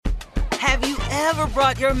Have you ever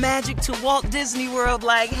brought your magic to Walt Disney World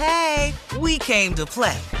like, hey, we came to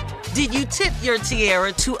play? Did you tip your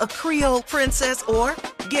tiara to a Creole princess or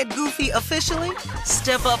get goofy officially?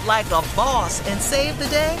 Step up like a boss and save the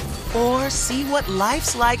day? Or see what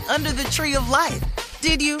life's like under the tree of life?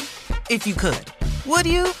 Did you? If you could. Would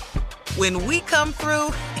you? When we come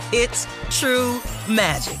through, it's true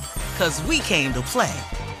magic. 'Cause we came to play.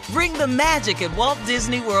 Bring the magic at Walt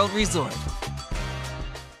Disney World Resort.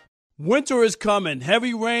 Winter is coming.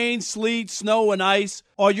 Heavy rain, sleet, snow, and ice.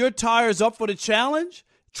 Are your tires up for the challenge?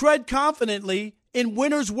 Tread confidently in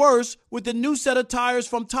winter's worst with the new set of tires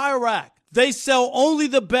from Tire Rack. They sell only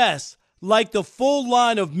the best, like the full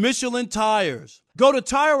line of Michelin tires. Go to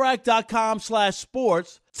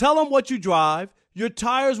TireRack.com/sports. Tell them what you drive. Your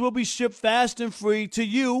tires will be shipped fast and free to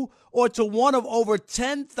you or to one of over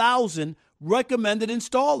 10,000 recommended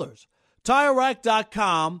installers.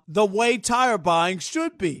 TireRack.com, the way tire buying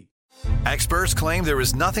should be. Experts claim there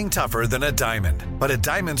is nothing tougher than a diamond. But at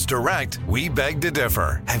Diamonds Direct, we beg to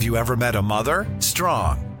differ. Have you ever met a mother?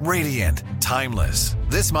 Strong, radiant, timeless.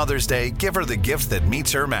 This Mother's Day, give her the gift that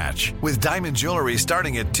meets her match. With diamond jewelry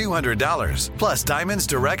starting at $200. Plus Diamonds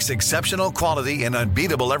Direct's exceptional quality and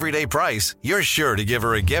unbeatable everyday price, you're sure to give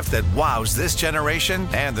her a gift that wows this generation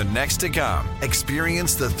and the next to come.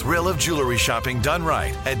 Experience the thrill of jewelry shopping done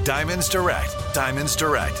right at Diamonds Direct. Diamonds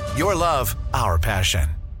Direct. Your love, our passion.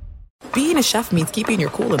 Being a chef means keeping your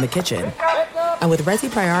cool in the kitchen. And with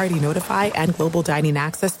Resi Priority Notify and Global Dining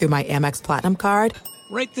Access through my Amex Platinum card,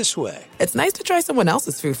 right this way. It's nice to try someone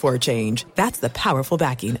else's food for a change. That's the powerful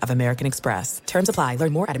backing of American Express. Terms apply.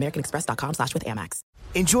 Learn more at americanexpress.com/withAmex.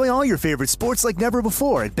 Enjoy all your favorite sports like never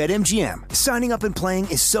before at BetMGM. Signing up and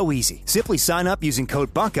playing is so easy. Simply sign up using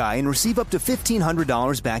code Buckeye and receive up to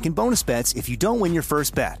 $1,500 back in bonus bets if you don't win your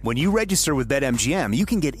first bet. When you register with BetMGM, you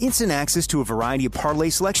can get instant access to a variety of parlay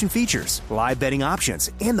selection features, live betting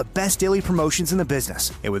options, and the best daily promotions in the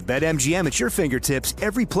business. And with BetMGM at your fingertips,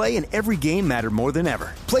 every play and every game matter more than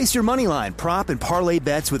ever. Place your moneyline, prop, and parlay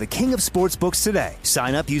bets with the king of sportsbooks today.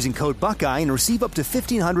 Sign up using code Buckeye and receive up to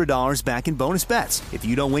 $1,500 back in bonus bets if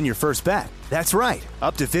you don't win your first bet. That's right,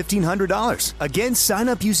 up to $1,500. Again, sign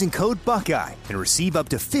up using code Buckeye and receive up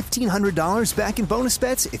to $1,500 back in bonus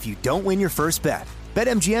bets if you don't win your first bet.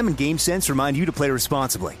 BetMGM and GameSense remind you to play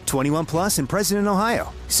responsibly. 21 plus and present in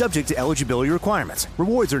Ohio. Subject to eligibility requirements.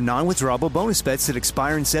 Rewards are non-withdrawable bonus bets that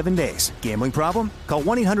expire in 7 days. Gambling problem? Call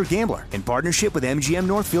 1-800-GAMBLER in partnership with MGM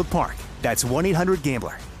Northfield Park. That's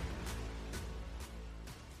 1-800-GAMBLER.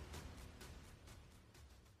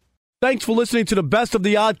 Thanks for listening to the Best of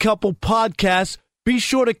the Odd Couple podcast. Be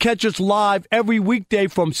sure to catch us live every weekday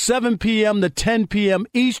from 7 p.m. to 10 p.m.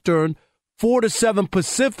 Eastern, 4 to 7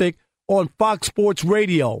 Pacific on Fox Sports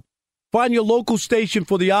Radio. Find your local station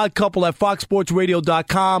for The Odd Couple at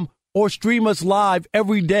foxsportsradio.com or stream us live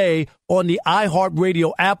every day on the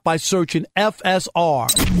iHeartRadio app by searching FSR.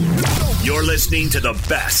 You're listening to the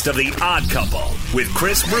Best of the Odd Couple with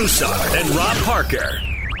Chris Broussard and Rob Parker.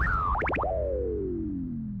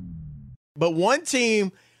 But one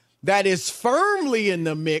team that is firmly in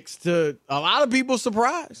the mix, to a lot of people's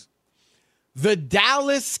surprise, the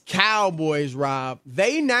Dallas Cowboys, Rob.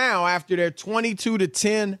 They now, after their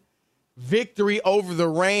 22-10 victory over the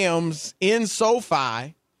Rams in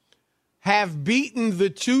SoFi, have beaten the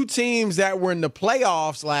two teams that were in the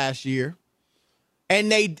playoffs last year.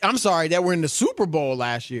 And that were in the Super Bowl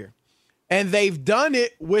last year. And they've done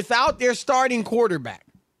it without their starting quarterback,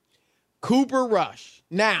 Cooper Rush.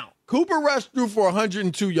 Now, Cooper Rush threw for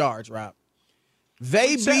 102 yards, Rob.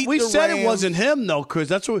 We said it wasn't him, though, Chris.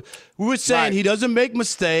 That's what we were saying. Right. He doesn't make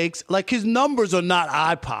mistakes. Like, his numbers are not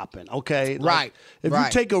eye-popping, okay? Like, if you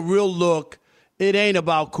take a real look, it ain't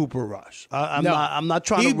about Cooper Rush. I'm not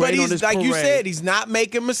trying to rain on his parade. Like you said, he's not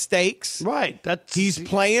making mistakes. Right. He's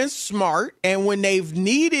playing smart, and when they've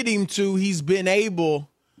needed him to, he's been able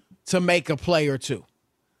to make a play or two.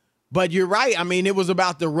 But you're right. I mean, it was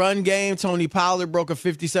about the run game. Tony Pollard broke a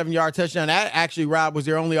 57-yard touchdown. That actually, Rob, was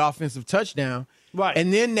their only offensive touchdown. Right.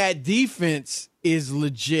 And then that defense is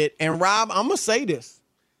legit. And, Rob, I'm going to say this.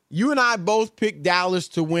 You and I both picked Dallas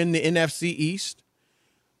to win the NFC East.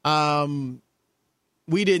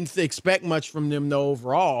 We didn't expect much from them, though,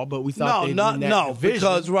 overall, but we thought they'd win that division.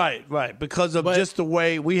 Because of just the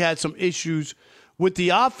way we had some issues with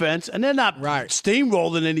the offense. And they're not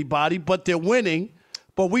steamrolling anybody, but they're winning.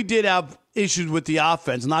 But we did have issues with the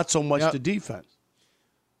offense, not so much the defense.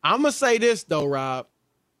 I'm going to say this, though, Rob.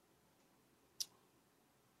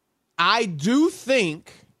 I do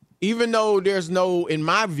think, even though in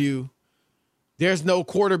my view, there's no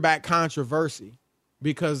quarterback controversy,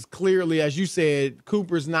 because clearly, as you said,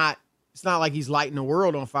 Cooper's not It's not like he's lighting the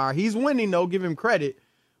world on fire. He's winning, though, give him credit.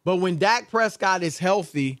 But when Dak Prescott is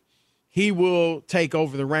healthy, he will take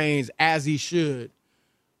over the reins as he should.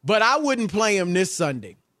 But I wouldn't play him this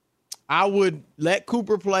Sunday. I would let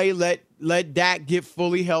Cooper play, let Dak get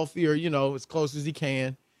fully healthy or, as close as he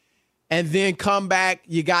can. And then come back.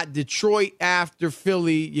 You got Detroit after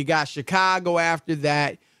Philly. You got Chicago after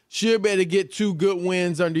that. Should be able to get 2 good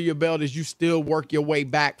wins under your belt as you still work your way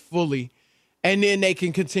back fully. And then they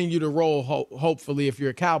can continue to roll, hopefully, if you're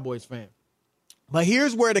a Cowboys fan. But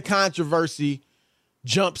here's where the controversy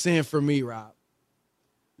jumps in for me, Rob.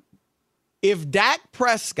 If Dak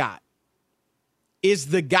Prescott is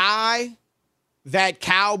the guy that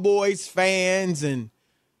Cowboys fans and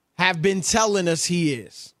have been telling us he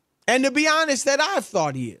is, and to be honest, that I've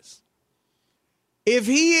thought he is, if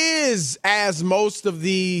he is, as most of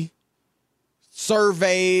the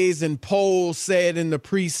surveys and polls said in the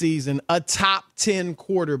preseason, a top 10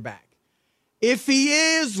 quarterback, if he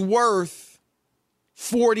is worth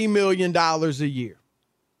 $40 million a year,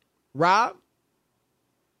 Rob,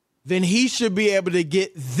 then he should be able to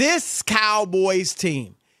get this Cowboys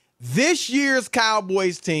team, this year's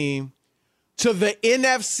Cowboys team, to the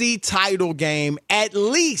NFC title game at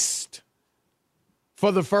least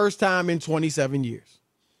for the first time in 27 years.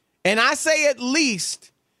 And I say at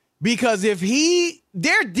least because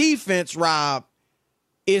their defense, Rob,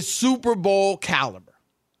 is Super Bowl caliber.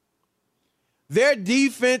 Their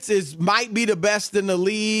defense might be the best in the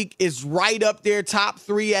league, is right up there, top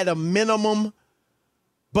 3 at a minimum.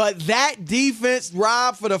 But that defense,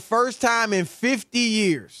 Rob, for the first time in 50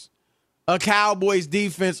 years, a Cowboys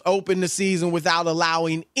defense opened the season without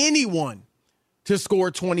allowing anyone to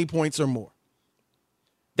score 20 points or more.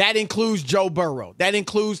 That includes Joe Burrow. That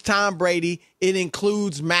includes Tom Brady. It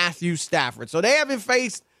includes Matthew Stafford. So they haven't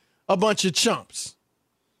faced a bunch of chumps.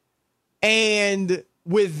 And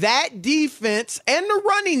with that defense and the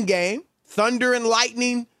running game, thunder and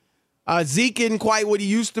lightning, Zeke isn't quite what he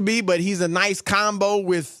used to be, but he's a nice combo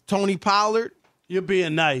with Tony Pollard. You're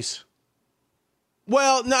being nice.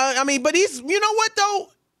 Well, no, I mean, but he's, you know what,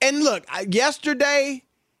 though? And look, yesterday,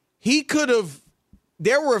 he could have,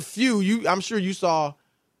 there were a few, I'm sure you saw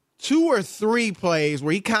 2 or 3 plays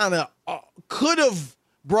where he kind of could have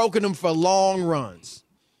broken them for long runs.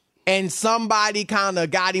 And somebody kind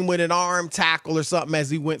of got him with an arm tackle or something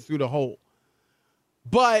as he went through the hole.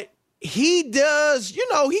 But he does,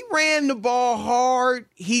 he ran the ball hard.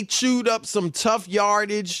 He chewed up some tough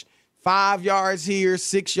yardage, 5 yards here,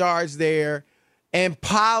 6 yards there. And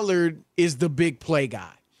Pollard is the big play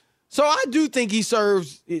guy. So I do think he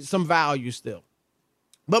serves some value still.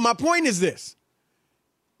 But my point is this.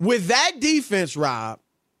 With that defense, Rob,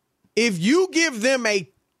 if you give them a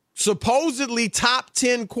supposedly top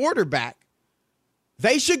 10 quarterback,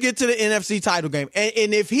 they should get to the NFC title game.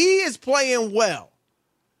 And if he is playing well,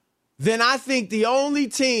 then I think the only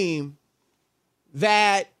team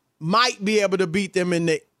that might be able to beat them in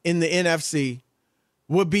the NFC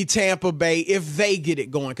would be Tampa Bay if they get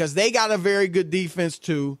it going, because they got a very good defense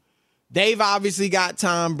too. They've obviously got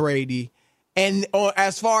Tom Brady. And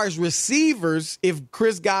as far as receivers, if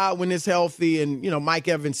Chris Godwin is healthy and, Mike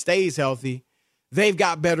Evans stays healthy, they've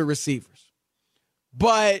got better receivers.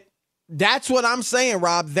 But that's what I'm saying,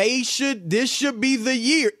 Rob. This should be the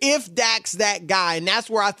year if Dak's that guy. And that's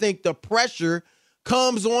where I think the pressure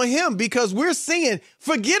comes on him, because we're seeing,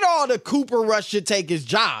 forget all the Cooper Rush should take his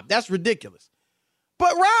job. That's ridiculous.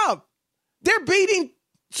 But, Rob, they're beating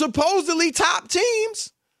supposedly top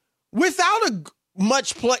teams without a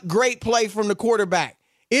great play from the quarterback.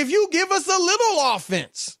 If you give us a little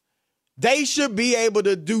offense, they should be able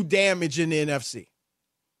to do damage in the NFC.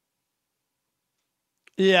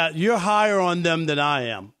 Yeah, you're higher on them than I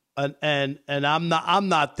am, and I'm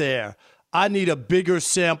not there. I need a bigger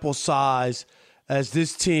sample size as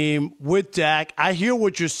this team with Dak. I hear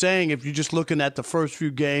what you're saying if you're just looking at the first few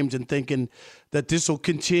games and thinking that this will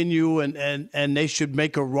continue and they should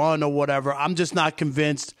make a run or whatever. I'm just not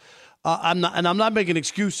convinced. I'm not making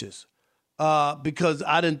excuses because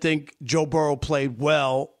I didn't think Joe Burrow played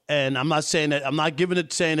well, and I'm not saying that. I'm not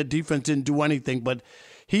saying the defense didn't do anything, but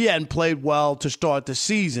he hadn't played well to start the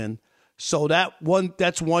season. So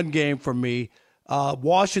that's one game for me.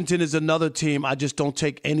 Washington is another team I just don't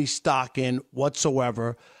take any stock in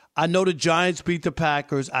whatsoever. I know the Giants beat the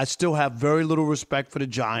Packers. I still have very little respect for the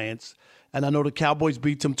Giants. And I know the Cowboys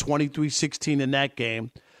beat them 23-16 in that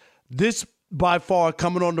game. This, by far,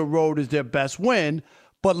 coming on the road is their best win.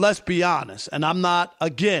 But let's be honest. And they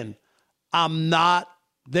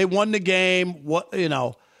won the game.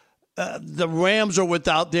 the Rams are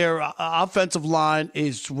without their offensive line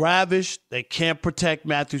is ravished. They can't protect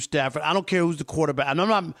Matthew Stafford. I don't care who's the quarterback. And I'm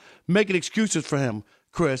not making excuses for him,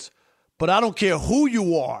 Chris, but I don't care who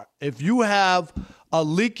you are. If you have a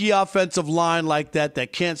leaky offensive line like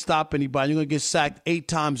that can't stop anybody, you're going to get sacked 8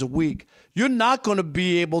 times a week, you're not going to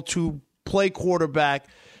be able to play quarterback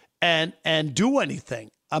and do anything.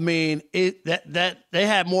 I mean, that they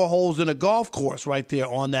had more holes in a golf course right there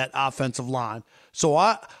on that offensive line. So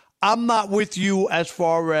I'm not with you as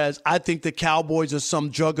far as I think the Cowboys are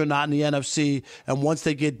some juggernaut in the NFC, and once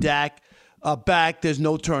they get Dak back, there's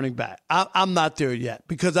no turning back. I'm not there yet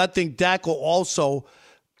because I think Dak will also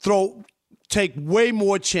take way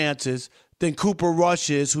more chances than Cooper Rush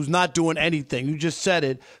is, who's not doing anything. You just said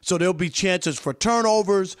it. So there'll be chances for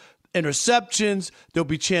turnovers, interceptions. There'll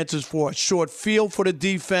be chances for a short field for the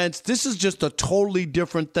defense. This is just a totally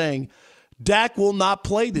different thing. Dak will not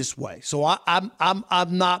play this way, so I'm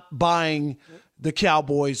not buying the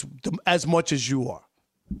Cowboys as much as you are.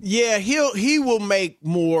 Yeah, he will make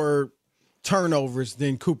more turnovers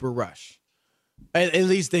than Cooper Rush, at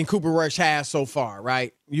least than Cooper Rush has so far,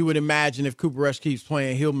 right? You would imagine if Cooper Rush keeps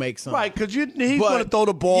playing, he'll make some. Right, because he's going to throw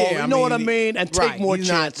the ball, you know what I mean, and take more chances.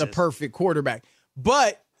 He's not the perfect quarterback,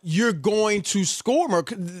 but you're going to score more.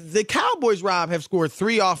 The Cowboys, Rob, have scored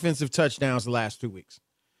 3 offensive touchdowns the last 2 weeks.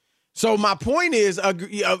 So my point is,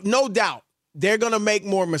 no doubt, they're going to make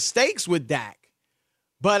more mistakes with Dak.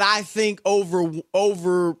 But I think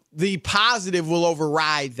over the positive will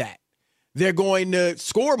override that. They're going to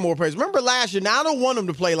score more plays. Remember last year, now I don't want them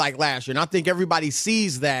to play like last year, and I think everybody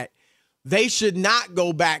sees that. They should not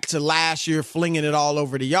go back to last year flinging it all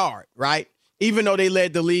over the yard, right? Even though they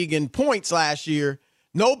led the league in points last year.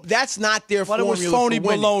 Nope, that's not their formula. But it was phony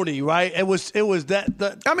baloney, right? It was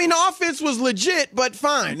that. I mean, the offense was legit, but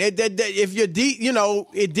fine. If you're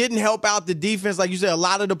it didn't help out the defense, like you said. A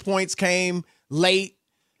lot of the points came late,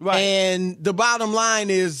 right? And the bottom line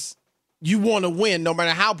is, you want to win, no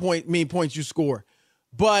matter how many points you score.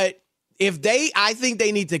 But I think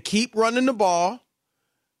they need to keep running the ball,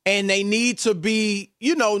 and they need to be,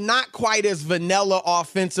 not quite as vanilla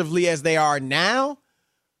offensively as they are now.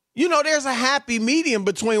 There's a happy medium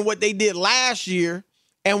between what they did last year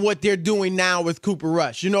and what they're doing now with Cooper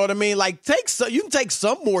Rush. You know what I mean? Like, you can take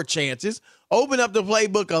some more chances, open up the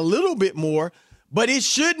playbook a little bit more, but it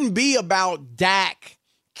shouldn't be about Dak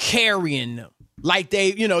carrying them. Like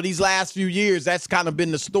these last few years, that's kind of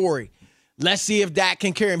been the story. Let's see if Dak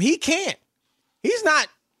can carry him. He can't. He's not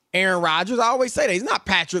Aaron Rodgers. I always say that. He's not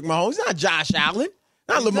Patrick Mahomes. He's not Josh Allen.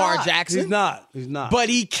 Not Lamar Jackson. He's not. But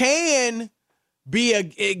he can be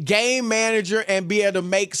a game manager and be able to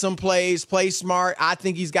make some plays, play smart. I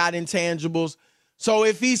think he's got intangibles. So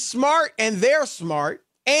if he's smart and they're smart,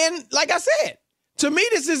 and like I said, to me,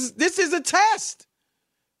 this is a test.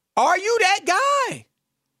 Are you that guy?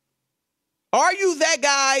 Are you that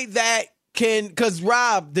guy that can, because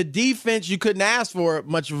Rob, the defense, you couldn't ask for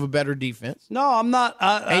much of a better defense. No, I'm not.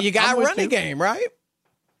 And you got to run the game, right?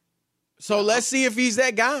 So let's see if he's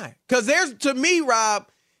that guy. Because to me, Rob,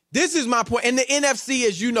 this is my point. And the NFC,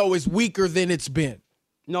 as you know, is weaker than it's been.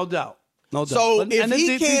 No doubt. So if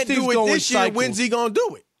he can't do it this year, when's he going to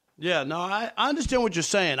do it? Yeah, no, I understand what you're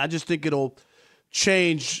saying. I just think it'll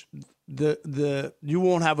change you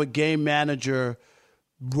won't have a game manager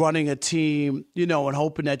running a team, and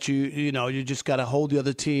hoping that you just got to hold the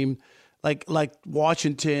other team like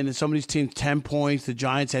Washington and some of these teams 10 points. The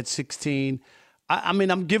Giants had 16. I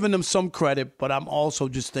mean, I'm giving them some credit, but I'm also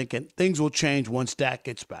just thinking things will change once Dak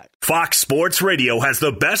gets back. Fox Sports Radio has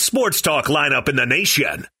the best sports talk lineup in the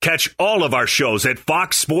nation. Catch all of our shows at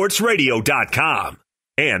foxsportsradio.com.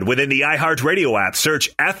 And within the iHeartRadio app,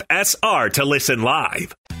 search FSR to listen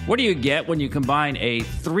live. What do you get when you combine a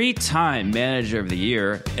 3-time Manager of the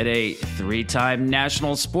Year and a 3-time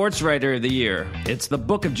National Sports Writer of the Year? It's the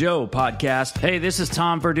Book of Joe podcast. Hey, this is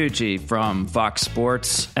Tom Verducci from Fox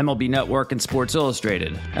Sports, MLB Network, and Sports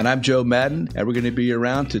Illustrated. And I'm Joe Madden, and we're going to be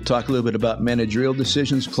around to talk a little bit about managerial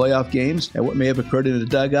decisions, playoff games, and what may have occurred in the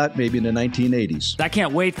dugout maybe in the 1980s. I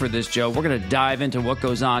can't wait for this, Joe. We're going to dive into what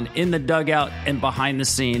goes on in the dugout and behind the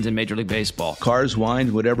scenes in Major League Baseball. Cars,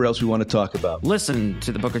 wine, whatever else we want to talk about. Listen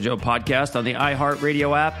to the Book of Joe podcast on the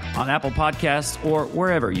iHeartRadio app, on Apple Podcasts, or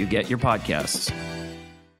wherever you get your podcasts.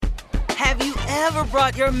 Have you ever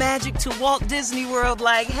brought your magic to Walt Disney World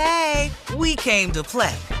like, hey, we came to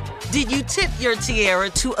play? Did you tip your tiara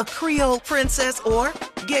to a Creole princess or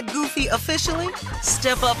get goofy officially?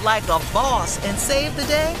 Step up like a boss and save the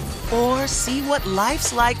day? Or see what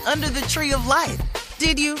life's like under the tree of life?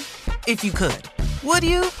 Did you? If you could. Would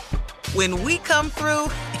you? When we come through,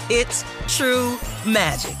 it's true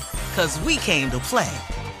magic. 'Cause we came to play.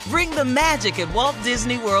 Bring the magic at Walt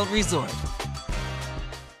Disney World Resort.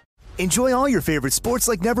 Enjoy all your favorite sports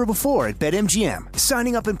like never before at BetMGM.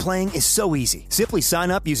 Signing up and playing is so easy. Simply sign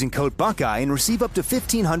up using code Buckeye and receive up to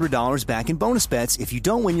 $1,500 back in bonus bets if you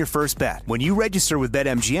don't win your first bet. When you register with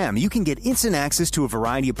BetMGM, you can get instant access to a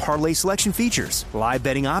variety of parlay selection features, live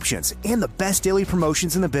betting options, and the best daily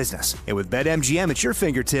promotions in the business. And with BetMGM at your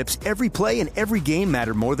fingertips, every play and every game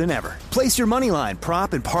matter more than ever. Place your moneyline,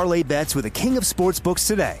 prop, and parlay bets with the king of sportsbooks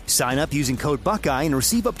today. Sign up using code Buckeye and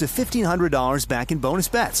receive up to $1,500 back in bonus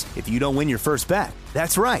bets if you don't win your first bet.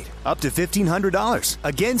 That's right, up to $1,500.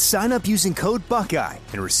 Again, sign up using code Buckeye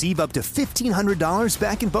and receive up to $1,500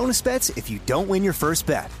 back in bonus bets if you don't win your first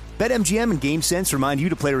bet. BetMGM and GameSense remind you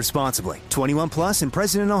to play responsibly. 21 plus and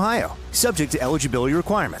present in Ohio. Subject to eligibility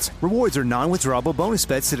requirements. Rewards are non-withdrawable bonus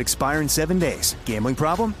bets that expire in 7 days. Gambling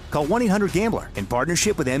problem? Call 1-800-GAMBLER in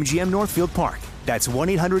partnership with MGM Northfield Park. That's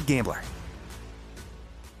 1-800-GAMBLER.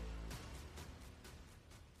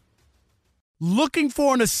 Looking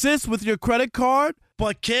for an assist with your credit card,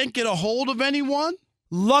 but can't get a hold of anyone?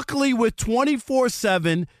 Luckily, with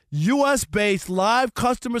 24/7 U.S.-based live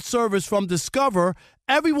customer service from Discover,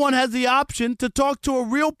 everyone has the option to talk to a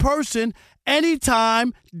real person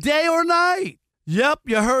anytime, day or night. Yep,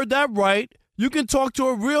 you heard that right. You can talk to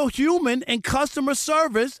a real human in customer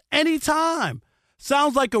service anytime.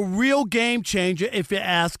 Sounds like a real game changer if you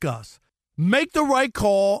ask us. Make the right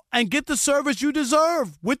call and get the service you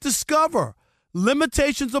deserve with Discover.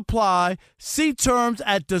 Limitations apply. See terms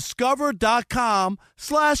at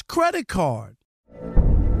discover.com/creditcard.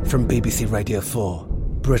 From BBC Radio 4,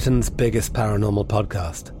 Britain's biggest paranormal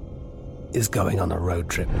podcast is going on a road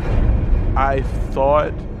trip. I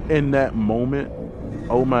thought in that moment,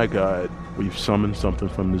 oh my God, we've summoned something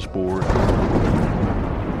from this board.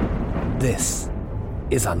 This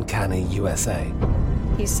is Uncanny USA.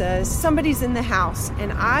 He says, somebody's in the house,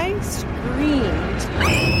 and I screamed.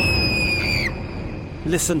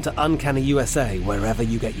 Listen to Uncanny USA wherever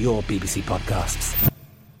you get your BBC podcasts,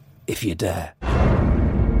 if you dare.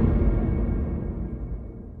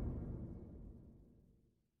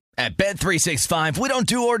 At Bet365, we don't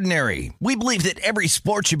do ordinary. We believe that every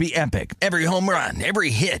sport should be epic. Every home run, every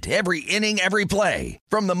hit, every inning, every play.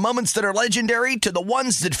 From the moments that are legendary to the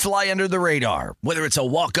ones that fly under the radar. Whether it's a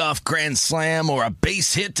walk-off grand slam or a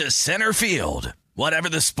base hit to center field. Whatever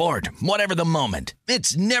the sport, whatever the moment,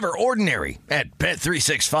 it's never ordinary at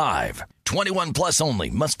Bet365. 21 plus only.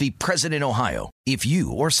 Must be present in Ohio. If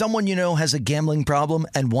you or someone you know has a gambling problem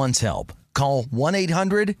and wants help, call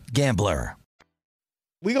 1-800-GAMBLER.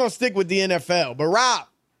 We're going to stick with the NFL. But, Rob,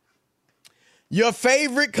 your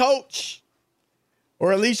favorite coach,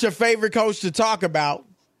 or at least your favorite coach to talk about,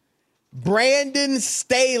 Brandon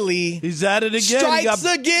Staley. He's at it again. Strikes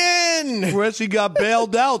again. Chris, he got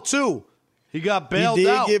bailed out, too. He got bailed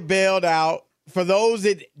out. He did get bailed out. For those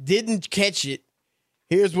that didn't catch it,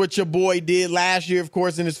 here's what your boy did last year, of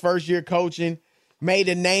course, in his first year coaching. Made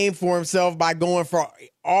a name for himself by going for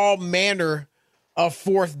all manner of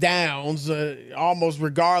fourth downs, almost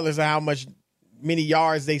regardless of how many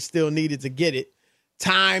yards they still needed to get it.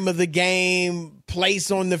 Time of the game,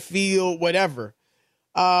 place on the field, whatever.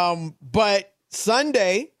 But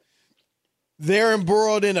Sunday, they're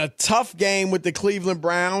embroiled in a tough game with the Cleveland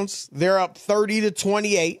Browns. They're up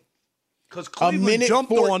 30-28. Because Cleveland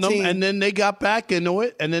jumped 14. On them, and then they got back into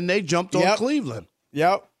it, and then they jumped on Cleveland.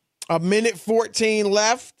 Yep. 1:14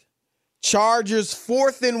 left. Chargers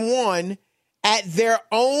 4th and 1 at their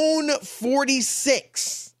own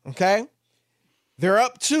 46. Okay? They're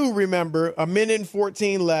up 2, remember.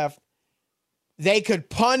 1:14 left. They could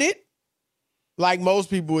punt it, like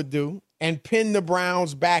most people would do, and pin the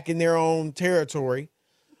Browns back in their own territory.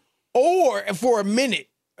 Or for a minute.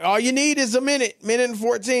 All you need is a minute and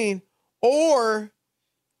 14. Or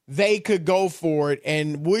they could go for it.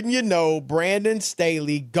 And wouldn't you know, Brandon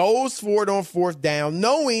Staley goes for it on 4th down,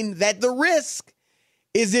 knowing that the risk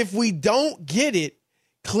is if we don't get it,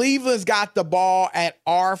 Cleveland's got the ball at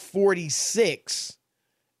our 46.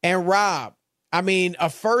 And Rob, I mean, a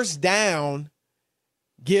first down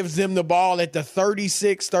gives them the ball at the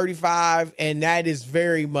 36, 35, and that is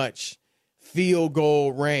very much field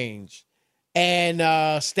goal range.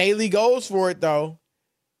 And Staley goes for it, though,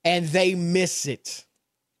 and they miss it.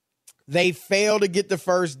 They fail to get the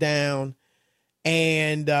first down,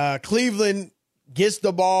 and Cleveland gets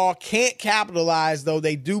the ball, can't capitalize, though.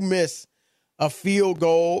 They do miss a field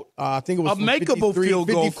goal. I think it was a makeable field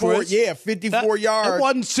goal, Chris. Yeah, 54 yards. It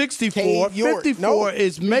wasn't 64. 54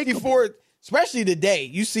 is makeable. 54, especially today.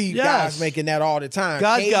 You see guys making that all the time.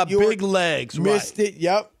 Guys got big legs. Missed it,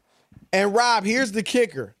 yep. And, Rob, here's the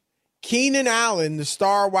kicker. Keenan Allen, the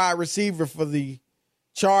star wide receiver for the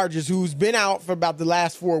Chargers, who's been out for about the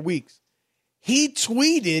last 4 weeks, he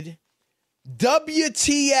tweeted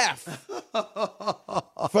WTF.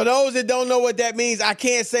 For those that don't know what that means, I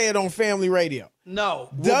can't say it on family radio. No,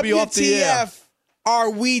 we'll be off the air. WTF are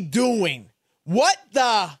we doing? What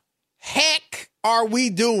the heck are we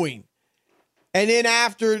doing? And then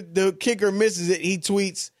after the kicker misses it, he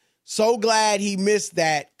tweets, so glad he missed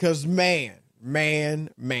that because, man,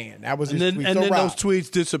 that was his tweet. And then those tweets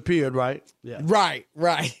disappeared, right? Yeah. Right.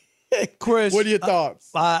 Chris, what are your thoughts?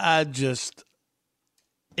 I just,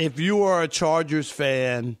 if you are a Chargers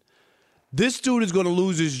fan, this dude is going to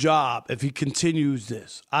lose his job if he continues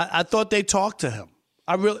this. I thought they talked to him.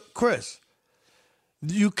 Chris,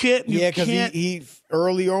 you can't. Because he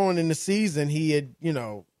early on in the season, he had,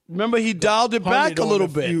 remember he dialed it back a little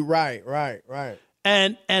bit. Right.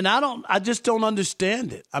 And I just don't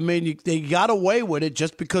understand it. I mean, they got away with it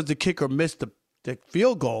just because the kicker missed the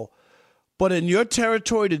field goal. But in your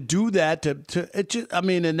territory to do that,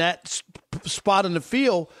 in that spot in the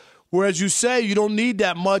field, whereas you say you don't need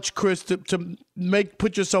that much, Chris, to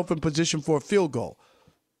put yourself in position for a field goal.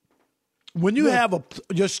 When you have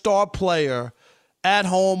your star player at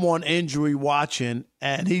home on injury watching,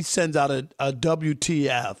 and he sends out a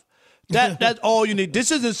WTF, that's all you need. This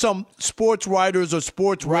isn't some sports writers or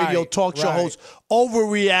sports radio talk show hosts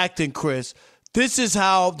overreacting, Chris. This is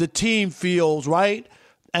how the team feels, right?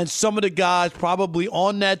 And some of the guys probably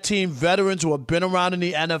on that team, veterans who have been around in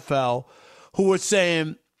the NFL, who are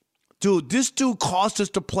saying, dude, this dude cost us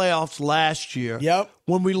the playoffs last year. Yep.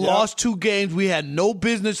 When we lost 2 games, we had no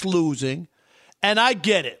business losing. And I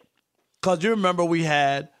get it. Because you remember we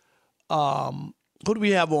had, who do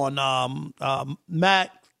we have on?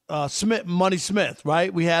 Matt Smith, Money Smith,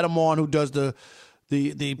 right? We had him on who does the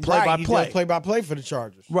play-by-play. He does play-by-play for the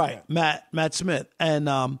Chargers. Right, yeah. Matt Smith.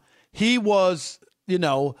 And he was,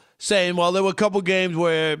 saying, well, there were a couple games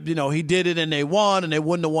where, he did it and they won, and they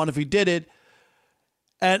wouldn't have won if he did it.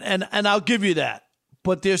 And I'll give you that.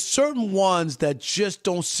 But there's certain ones that just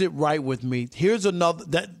don't sit right with me. Here's another,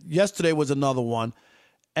 that yesterday was another one.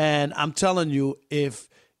 And I'm telling you, if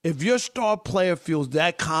your star player feels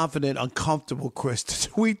that confident, uncomfortable, Chris, to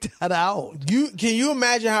tweet that out. Can you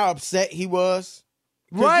imagine how upset he was?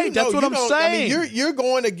 Right, that's what I'm saying. I mean, you're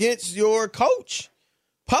going against your coach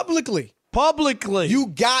publicly. You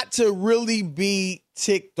got to really be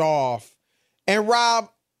ticked off. And Rob,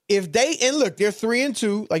 they're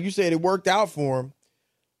 3-2, like you said, it worked out for him.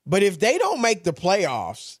 But if they don't make the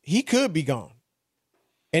playoffs, he could be gone.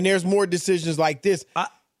 And there's more decisions like this.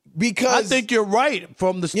 Because I think you're right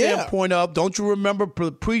from the standpoint of, don't you remember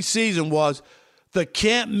the preseason was the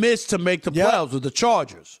can't miss to make the playoffs with the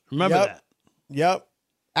Chargers. Remember that? Yep,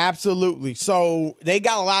 absolutely. So they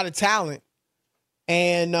got a lot of talent.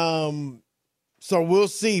 And so we'll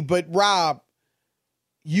see. But, Rob,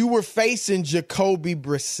 you were facing Jacoby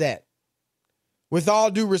Brissett. With all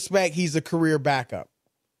due respect, he's a career backup.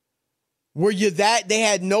 Were you that? They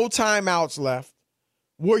had no timeouts left.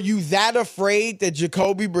 Were you that afraid that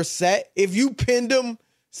Jacoby Brissett, if you pinned him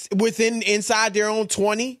inside their own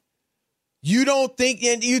 20, you don't think,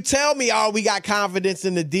 and you tell me, we got confidence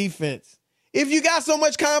in the defense. If you got so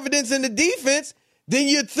much confidence in the defense, then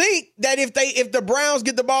you'd think that if the Browns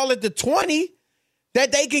get the ball at the 20,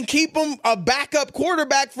 that they can keep them a backup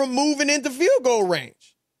quarterback from moving into field goal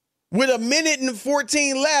range with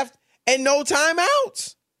 1:14 left and no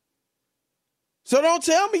timeouts. So don't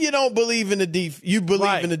tell me you don't believe in the you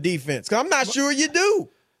believe in the defense, because I'm not sure you do.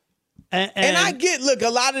 And I get, look, a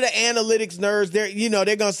lot of the analytics nerds, they're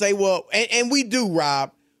going to say, well, and we do,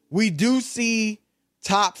 Rob, we do see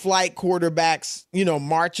top flight quarterbacks,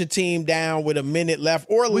 march a team down with a minute left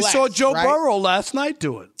or less. We saw Joe Burrow last night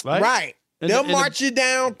do it, right? Right. They'll march you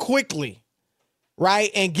down quickly, right,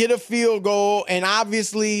 and get a field goal. And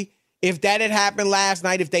obviously, if that had happened last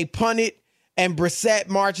night, if they punt it, and Brissett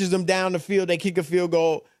marches them down the field, they kick a field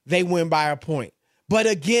goal, they win by a point. But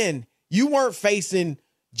again, you weren't facing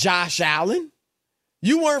Josh Allen.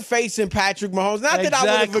 You weren't facing Patrick Mahomes. Not that I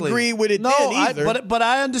would have agreed with it then either. But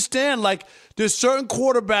I understand, like, there's certain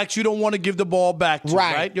quarterbacks you don't want to give the ball back to,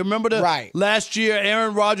 right? You remember last year,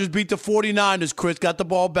 Aaron Rodgers beat the 49ers, Chris, got the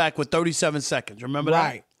ball back with 37 seconds. Remember that?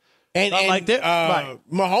 Right. And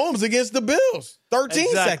Mahomes against the Bills,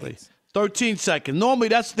 13 seconds. 13 seconds. Normally,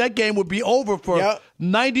 that game would be over for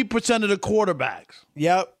 90% of the quarterbacks.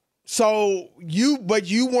 Yep. So you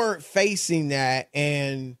weren't facing that,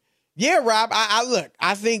 and Rob,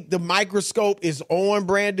 I think the microscope is on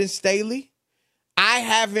Brandon Staley. I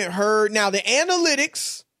haven't heard now the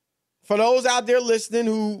analytics. For those out there listening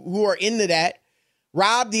who are into that,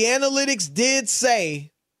 Rob, the analytics did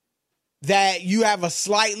say that you have a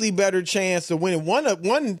slightly better chance of winning. One group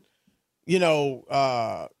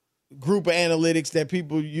of analytics that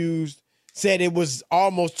people used said it was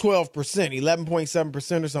almost 12%,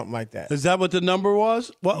 11.7% or something like that. Is that what the number was?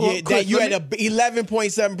 Chris, that you had a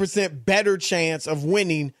 11.7% better chance of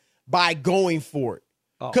winning by going for it.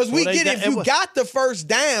 Because if you got the first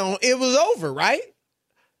down, it was over, right?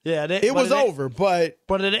 Yeah, it was over, but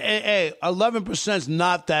 11% is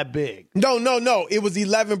not that big. No. It was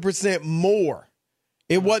 11% more.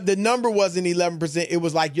 The number wasn't 11%. It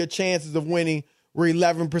was like your chances of winning were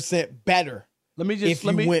 11% better. Let me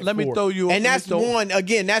throw you. And that's one.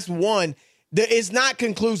 Again, that's one. It's not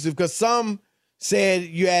conclusive because some said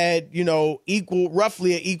you had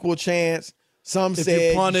roughly an equal chance. Some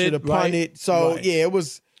said you should have punted. Right? So yeah, it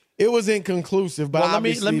was inconclusive. But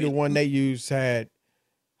obviously the one they used had.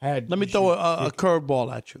 Let me throw a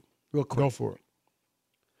curveball at you real quick. Go for it.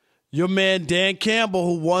 Your man Dan Campbell,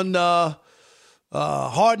 who won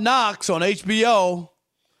Hard Knocks on HBO,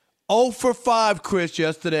 0 for 5, Chris,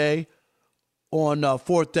 yesterday on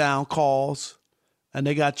fourth down calls, and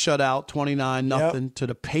they got shut out 29-0 to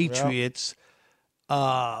the Patriots. Yep.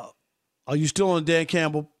 Are you still on Dan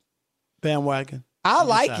Campbell bandwagon? I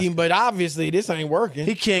like him, but obviously this ain't working.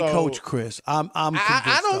 He can't coach, Chris. I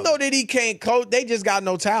don't know that he can't coach. They just got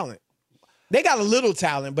no talent. They got a little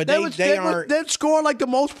talent, but they aren't. They're scoring like the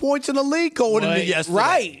most points in the league going into yesterday.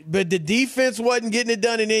 Right, but the defense wasn't getting it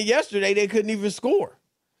done, and then yesterday they couldn't even score.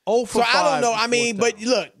 0 for 5. So I don't know. I mean, but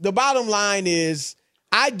look, the bottom line is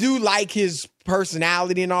I do like his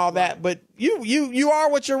personality and all that, but you are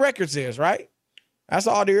what your record says, right? That's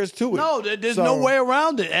all there is to it. No, there's no way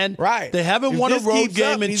around it. And they haven't won a road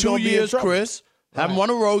game in 2 years, Chris. Haven't won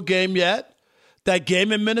a road game yet. That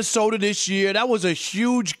game in Minnesota this year, that was a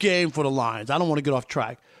huge game for the Lions. I don't want to get off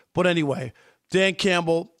track. But anyway, Dan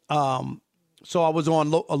Campbell, so I was on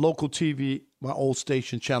a local TV, my old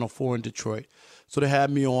station, Channel 4 in Detroit. So they had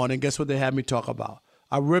me on, and guess what they had me talk about?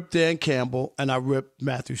 I ripped Dan Campbell, and I ripped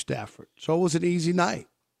Matthew Stafford. So it was an easy night.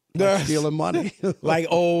 Like stealing money. Like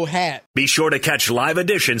old hat. Be sure to catch live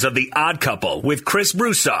editions of The Odd Couple with Chris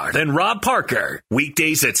Broussard and Rob Parker.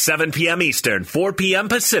 Weekdays at 7 p.m. Eastern, 4 p.m.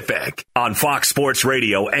 Pacific on Fox Sports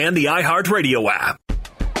Radio and the iHeartRadio app.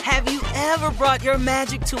 Have you ever brought your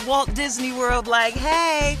magic to Walt Disney World like,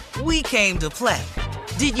 hey, we came to play?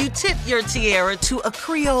 Did you tip your tiara to a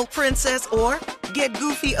Creole princess or get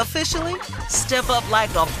goofy officially? Step up like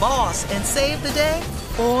a boss and save the day?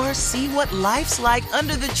 Or see what life's like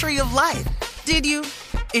under the tree of life? Did you?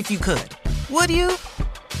 If you could. Would you?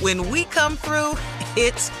 When we come through,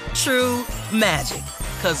 it's true magic.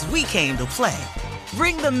 'Cause we came to play.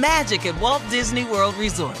 Bring the magic at Walt Disney World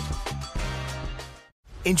Resort.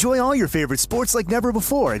 Enjoy all your favorite sports like never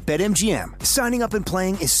before at BetMGM. Signing up and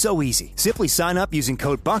playing is so easy. Simply sign up using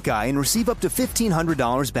code Buckeye and receive up to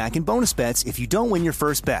 $1,500 back in bonus bets if you don't win your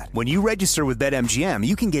first bet. When you register with BetMGM,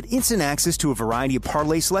 you can get instant access to a variety of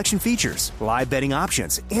parlay selection features, live betting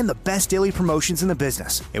options, and the best daily promotions in the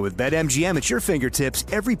business. And with BetMGM at your fingertips,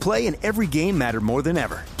 every play and every game matter more than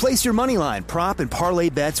ever. Place your moneyline, prop, and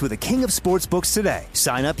parlay bets with the king of sportsbooks today.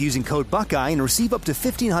 Sign up using code Buckeye and receive up to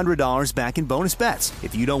 $1,500 back in bonus bets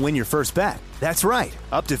if you don't win your first bet. That's right,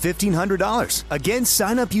 up to $1,500. Again,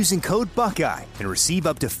 sign up using code Buckeye and receive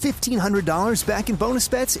up to $1,500 back in bonus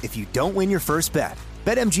bets if you don't win your first bet.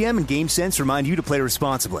 BetMGM and GameSense remind you to play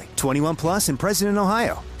responsibly. 21 plus and present in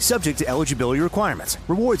Ohio. Subject to eligibility requirements.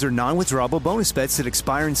 Rewards are non-withdrawable bonus bets that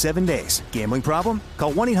expire in 7 days. Gambling problem?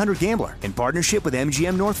 Call 1-800-GAMBLER in partnership with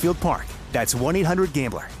MGM Northfield Park. That's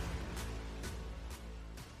 1-800-GAMBLER.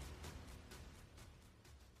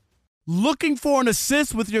 Looking for an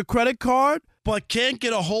assist with your credit card, but can't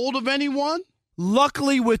get a hold of anyone?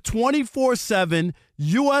 Luckily, with 24/7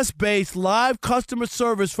 U.S.-based live customer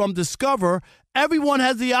service from Discover, everyone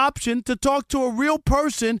has the option to talk to a real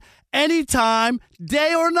person anytime,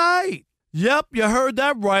 day or night. Yep, you heard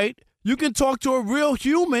that right. You can talk to a real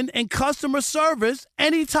human in customer service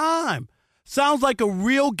anytime. Sounds like a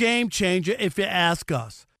real game changer if you ask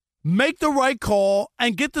us. Make the right call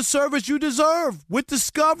and get the service you deserve with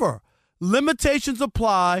Discover. Limitations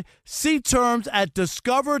apply. See terms at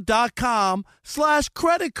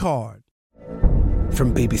discover.com/creditcard.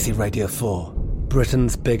 From BBC Radio 4,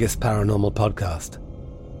 Britain's biggest paranormal podcast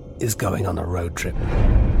is going on a road trip.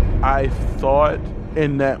 I thought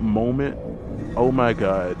in that moment, oh my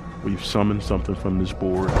God, we've summoned something from this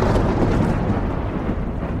board.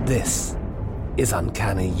 This is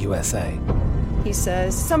Uncanny USA. He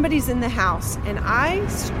says, somebody's in the house, and I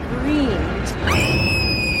screamed.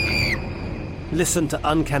 Listen to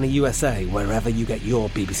Uncanny USA wherever you get your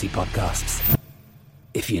BBC podcasts,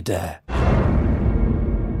 if you dare.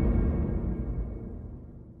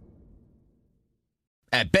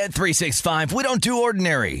 At Bet365, we don't do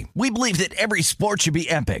ordinary. We believe that every sport should be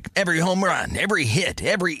epic. Every home run, every hit,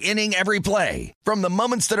 every inning, every play. From the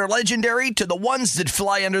moments that are legendary to the ones that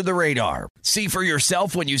fly under the radar. See for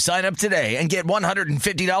yourself when you sign up today and get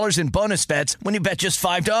 $150 in bonus bets when you bet just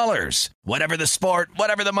 $5. Whatever the sport,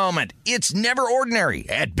 whatever the moment, it's never ordinary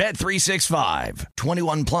at Bet365.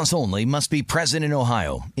 21 plus only. Must be present in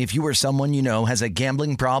Ohio. If you or someone you know has a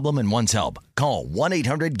gambling problem and wants help, call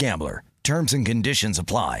 1-800-GAMBLER. Terms and conditions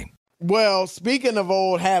apply. Well, speaking of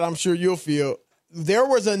old hat, I'm sure you'll feel, there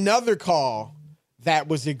was another call that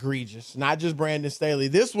was egregious, not just Brandon Staley.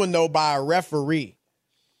 This one, though, by a referee.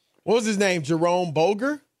 What was his name? Jerome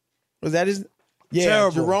Boger? Was that his? Yeah,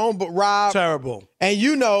 terrible. Jerome, but Rob. Terrible. And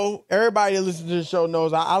you know, everybody that listens to the show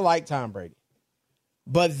knows I like Tom Brady.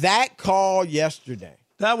 But that call yesterday.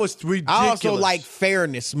 That was ridiculous. I also like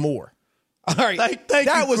fairness more. All right, thank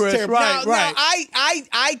that you, was Chris. terrible. Right, now,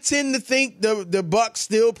 I tend to think the Bucs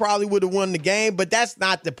still probably would have won the game, but that's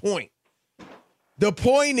not the point. The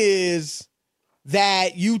point is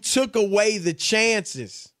that you took away the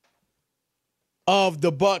chances of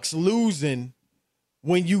the Bucs losing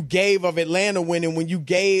when you gave of Atlanta winning. When you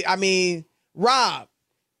gave, I mean, Rob,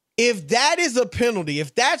 if that is a penalty,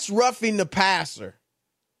 if that's roughing the passer,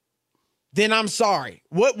 then I'm sorry.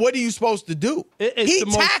 What are you supposed to do? He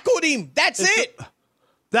tackled him. That's it.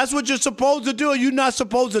 That's what you're supposed to do. You're not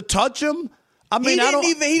supposed to touch him. I mean,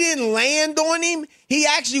 he didn't land on him. He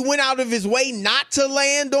actually went out of his way not to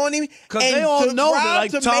land on him. Because they all know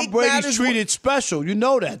that, like, Tom Brady's treated special. You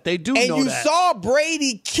know that. They do know that. And you saw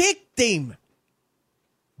Brady kicked him.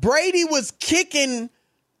 Brady was kicking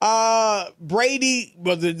Brady.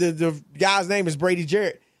 Well, the guy's name is Brady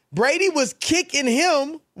Jarrett. Brady was kicking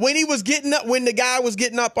him when he was getting up, when the guy was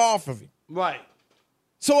getting up off of him. Right.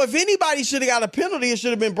 So if anybody should have got a penalty, it should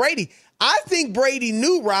have been Brady. I think Brady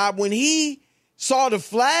knew, Rob, when he saw the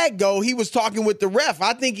flag go, he was talking with the ref.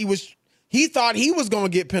 I think he thought he was going to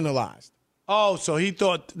get penalized. Oh, so he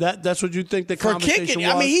thought that's what you think the for conversation kicking.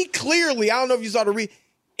 was? I mean, he clearly, I don't know if you saw the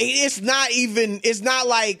it's not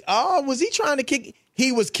like, oh, was he trying to kick?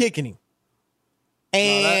 He was kicking him.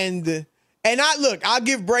 And I'll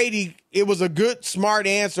give Brady, it was a good, smart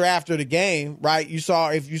answer after the game, right?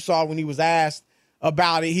 If you saw when he was asked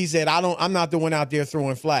about it, he said, I'm not the one out there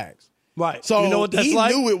throwing flags. Right. So you know what that's he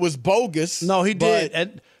like? knew it was bogus. No, he did.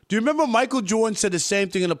 And do you remember Michael Jordan said the same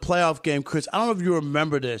thing in a playoff game, Chris? I don't know if you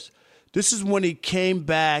remember this. This is when he came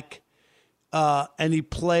back and he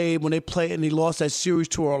played, when they played, and he lost that series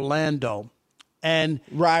to Orlando. And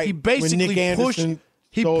he basically pushed.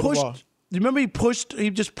 You remember he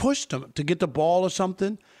just pushed him to get the ball or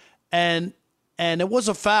something, and it was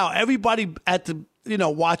a foul. Everybody at the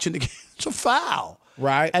watching the game, it's a foul,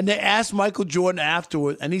 right? And they asked Michael Jordan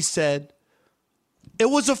afterward, and he said it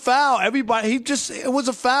was a foul. It was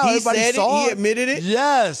a foul. Everybody saw it. He admitted it.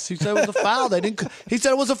 Yes, he said it was a foul. He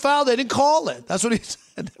said it was a foul. They didn't call it. That's what he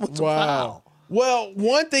said. It was a foul. Well,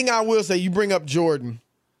 one thing I will say, you bring up Jordan,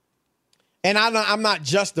 and I'm not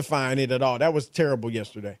justifying it at all. That was terrible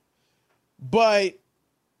yesterday. But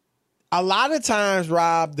a lot of times,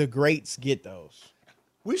 Rob, the greats get those.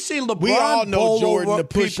 We've seen LeBron. We all know Jordan, the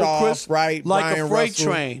push people, off, Chris, right? Like Brian a freight Russell.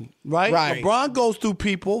 train, right? LeBron goes through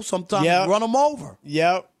people, sometimes run them over.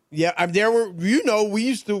 Yep. Yeah. There were,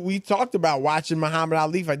 we talked about watching Muhammad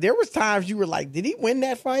Ali fight. There was times you were like, did he win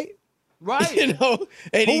that fight? Right. And what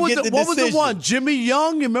was the one? Jimmy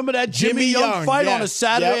Young? You remember that Jimmy Young fight on a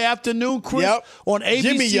Saturday afternoon, Chris? On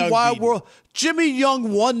ABC Wide World. Jimmy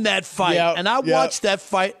Young won that fight, and I watched that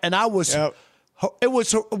fight, and I was. It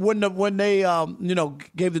was when they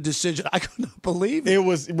gave the decision. I could not believe it. It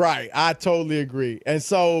was right. I totally agree. And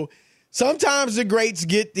so sometimes the greats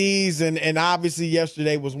get these, and obviously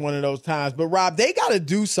yesterday was one of those times. But Rob, they got to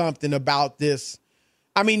do something about this.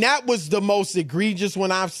 I mean, that was the most egregious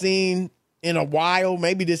one I've seen in a while.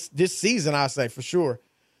 Maybe this season, I'll say for sure.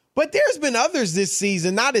 But there's been others this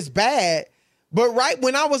season, not as bad. But right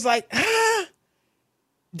when I was like,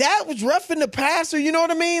 that was roughing the passer. You know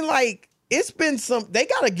what I mean? Like, it's been they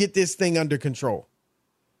got to get this thing under control.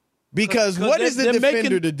 Because what is the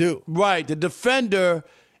defender to do? Right. The defender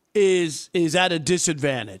is at a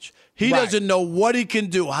disadvantage. He doesn't know what he can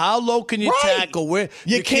do. How low can you tackle? Where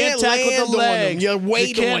you can't tackle the legs. Your weight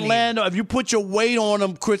you can't on land him. If you put your weight on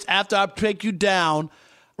him, Chris, after I take you down,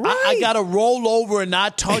 I got to roll over and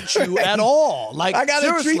not touch you at all. Like, I got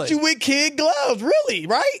to treat you with kid gloves, really,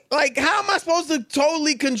 right? Like, how am I supposed to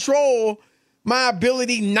totally control my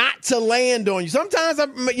ability not to land on you? Sometimes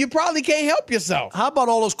you probably can't help yourself. How about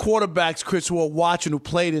all those quarterbacks, Chris, who are watching, who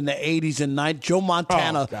played in the 80s and 90s? Joe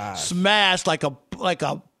Montana smashed like a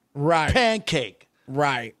pancake.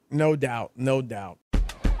 Right. No doubt.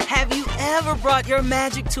 Have you ever brought your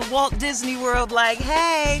magic to Walt Disney World like,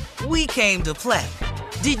 hey, we came to play?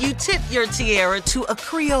 Did you tip your tiara to a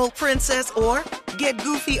Creole princess or get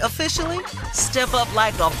goofy officially? Step up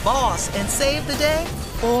like a boss and save the day?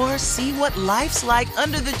 Or see what life's like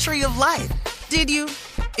under the tree of life? Did you?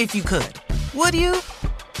 If you could. Would you?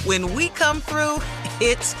 When we come through,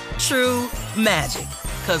 it's true magic.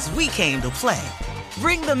 'Cause we came to play.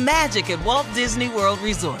 Bring the magic at Walt Disney World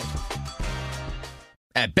Resort.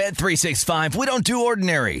 At Bet365, we don't do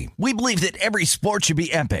ordinary. We believe that every sport should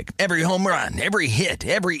be epic. Every home run, every hit,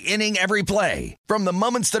 every inning, every play. From the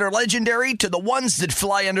moments that are legendary to the ones that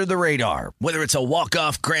fly under the radar. Whether it's a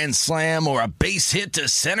walk-off grand slam or a base hit to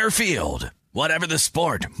center field. Whatever the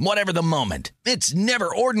sport, whatever the moment. It's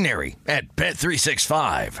never ordinary at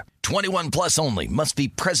Bet365. 21 plus only. Must be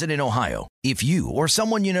present in Ohio. If you or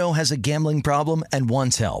someone you know has a gambling problem and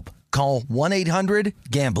wants help, call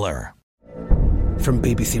 1-800-GAMBLER. From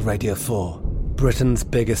BBC Radio 4, Britain's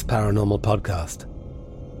biggest paranormal podcast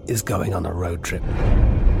is going on a road trip.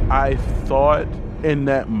 I thought in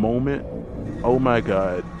that moment, oh my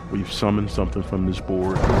God, we've summoned something from this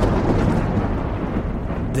board.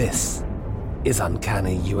 This is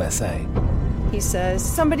Uncanny USA. He says,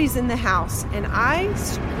 somebody's in the house, and I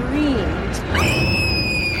screamed.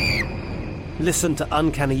 Listen to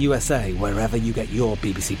Uncanny USA wherever you get your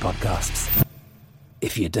BBC podcasts,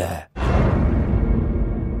 if you dare.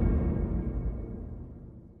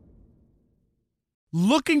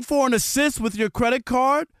 Looking for an assist with your credit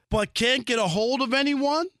card, but can't get a hold of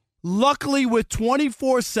anyone? Luckily, with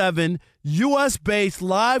 24/7 U.S.-based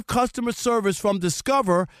live customer service from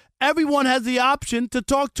Discover, everyone has the option to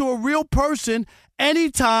talk to a real person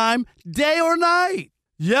anytime, day or night.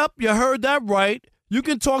 Yep, you heard that right. You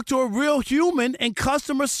can talk to a real human in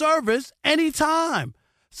customer service anytime.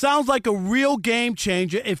 Sounds like a real game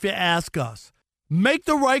changer if you ask us. Make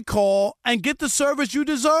the right call and get the service you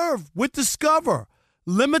deserve with Discover.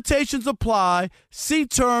 Limitations apply. See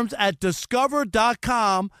terms at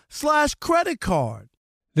discover.com/creditcard.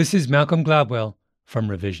 This is Malcolm Gladwell from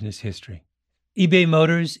Revisionist History. eBay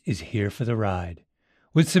Motors is here for the ride.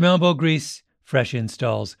 With some elbow grease, fresh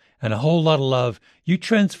installs, and a whole lot of love, you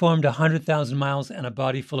transformed 100,000 miles and a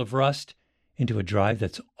body full of rust into a drive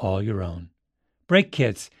that's all your own. Brake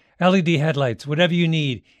kits, LED headlights, whatever you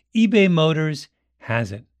need, eBay Motors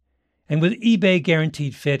has it. And with eBay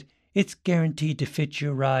Guaranteed Fit, it's guaranteed to fit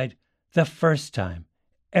your ride the first time,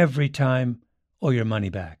 every time, or your money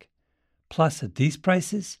back. Plus, at these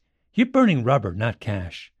prices, you're burning rubber, not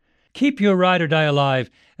cash. Keep your ride or die alive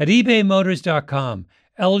at ebaymotors.com.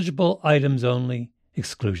 Eligible items only.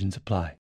 Exclusions apply.